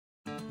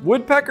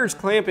Woodpeckers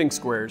clamping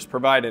squares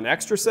provide an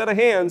extra set of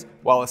hands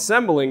while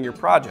assembling your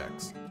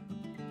projects.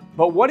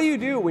 But what do you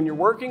do when you're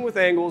working with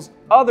angles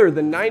other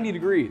than 90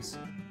 degrees?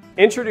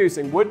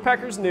 Introducing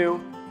Woodpeckers'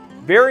 new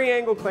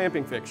VaryAngle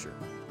Clamping Fixture.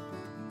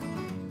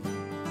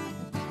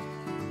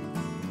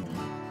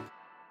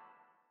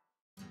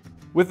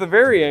 With the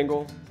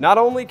VaryAngle, not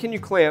only can you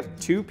clamp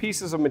two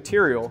pieces of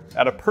material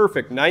at a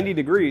perfect 90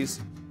 degrees,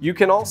 you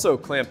can also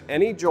clamp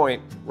any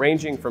joint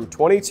ranging from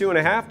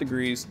 22.5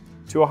 degrees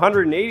to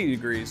 180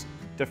 degrees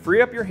to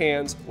free up your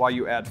hands while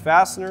you add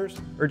fasteners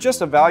or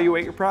just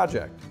evaluate your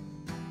project.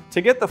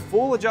 To get the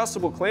full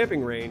adjustable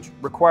clamping range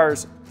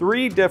requires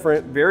 3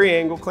 different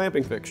VaryAngle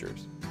clamping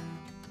fixtures.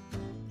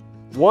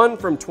 One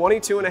from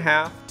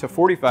 22.5 to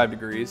 45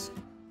 degrees,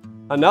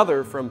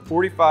 another from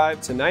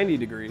 45 to 90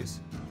 degrees,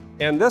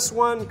 and this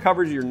one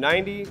covers your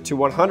 90 to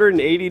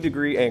 180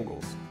 degree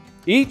angles.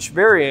 Each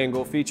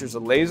VaryAngle features a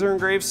laser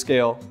engraved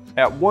scale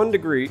at 1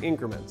 degree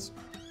increments.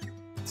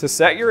 To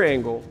set your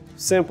angle,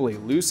 simply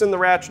loosen the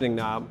ratcheting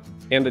knob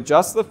and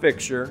adjust the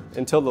fixture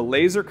until the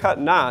laser cut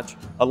notch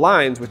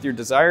aligns with your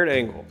desired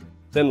angle.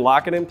 Then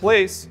lock it in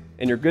place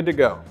and you're good to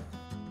go.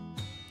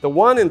 The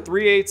 1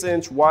 3/8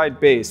 inch wide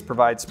base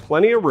provides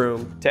plenty of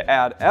room to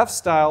add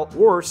F-style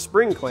or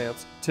spring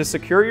clamps to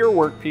secure your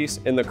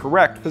workpiece in the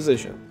correct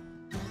position.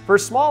 For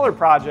smaller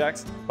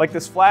projects like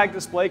this flag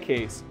display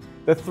case,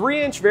 the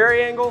 3-inch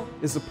VaryAngle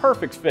is the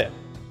perfect fit.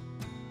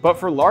 But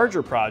for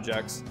larger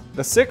projects,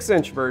 the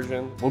 6-inch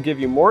version will give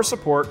you more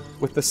support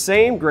with the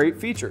same great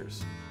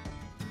features.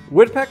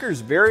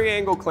 Woodpeckers'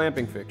 VaryAngle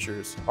clamping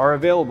fixtures are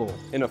available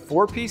in a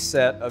 4-piece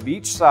set of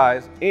each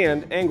size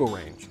and angle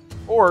range,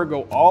 or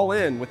go all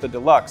in with the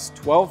deluxe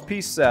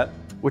 12-piece set,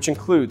 which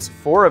includes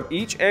 4 of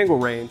each angle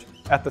range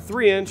at the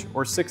 3-inch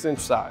or 6-inch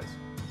size.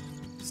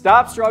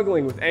 Stop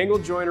struggling with angle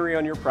joinery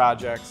on your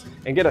projects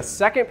and get a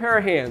second pair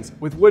of hands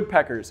with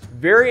Woodpeckers'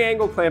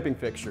 VaryAngle clamping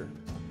fixture.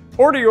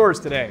 Order yours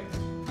today.